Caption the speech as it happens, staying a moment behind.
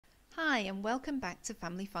Hi and welcome back to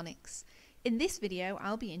Family Phonics. In this video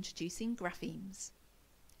I'll be introducing graphemes.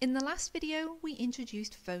 In the last video we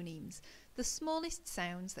introduced phonemes, the smallest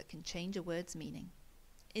sounds that can change a word's meaning.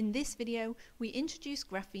 In this video we introduce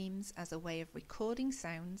graphemes as a way of recording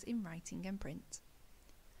sounds in writing and print.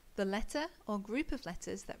 The letter or group of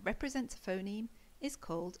letters that represents a phoneme is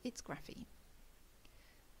called its grapheme.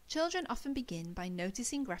 Children often begin by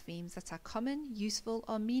noticing graphemes that are common, useful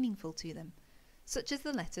or meaningful to them, such as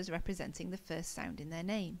the letters representing the first sound in their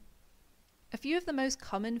name. A few of the most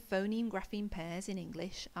common phoneme grapheme pairs in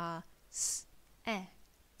English are s, e,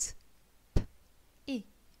 t, p, I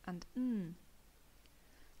and n.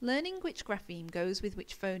 Learning which grapheme goes with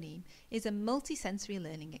which phoneme is a multi-sensory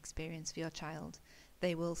learning experience for your child.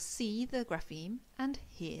 They will see the grapheme and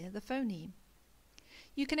hear the phoneme.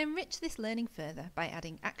 You can enrich this learning further by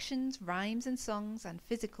adding actions, rhymes and songs and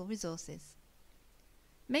physical resources.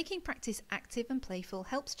 Making practice active and playful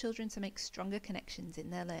helps children to make stronger connections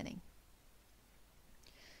in their learning.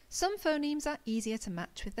 Some phonemes are easier to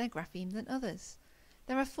match with their grapheme than others.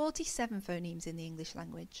 There are 47 phonemes in the English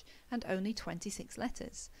language and only 26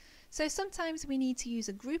 letters, so sometimes we need to use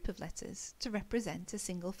a group of letters to represent a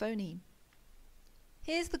single phoneme.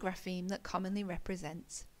 Here's the grapheme that commonly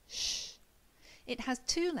represents sh. It has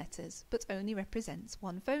two letters but only represents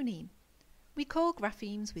one phoneme. We call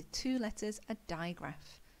graphemes with two letters a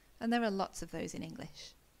digraph, and there are lots of those in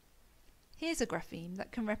English. Here's a grapheme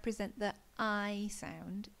that can represent the I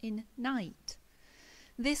sound in night.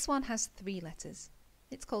 This one has three letters.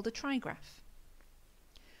 It's called a trigraph.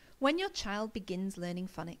 When your child begins learning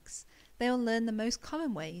phonics, they will learn the most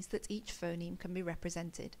common ways that each phoneme can be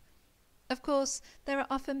represented. Of course, there are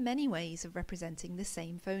often many ways of representing the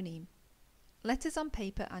same phoneme. Letters on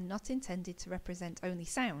paper are not intended to represent only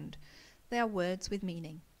sound. They are words with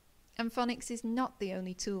meaning. And phonics is not the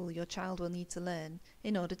only tool your child will need to learn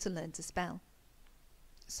in order to learn to spell.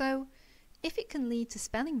 So, if it can lead to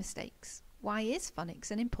spelling mistakes, why is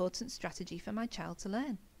phonics an important strategy for my child to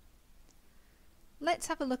learn? Let's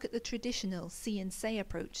have a look at the traditional see and say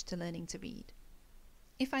approach to learning to read.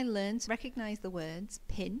 If I learn to recognize the words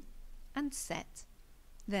pin and set,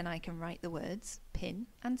 then I can write the words pin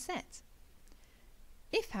and set.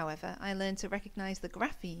 If, however, I learn to recognize the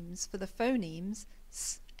graphemes for the phonemes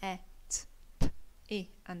s, e, t,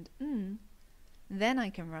 p, I and n, then I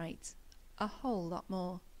can write a whole lot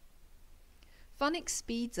more. Phonics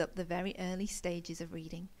speeds up the very early stages of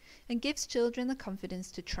reading and gives children the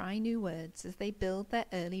confidence to try new words as they build their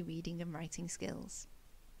early reading and writing skills.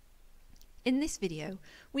 In this video,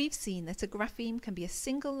 we've seen that a grapheme can be a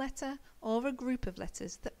single letter or a group of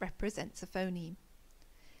letters that represents a phoneme.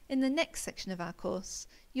 In the next section of our course,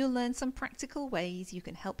 you'll learn some practical ways you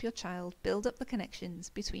can help your child build up the connections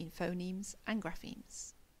between phonemes and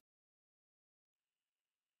graphemes.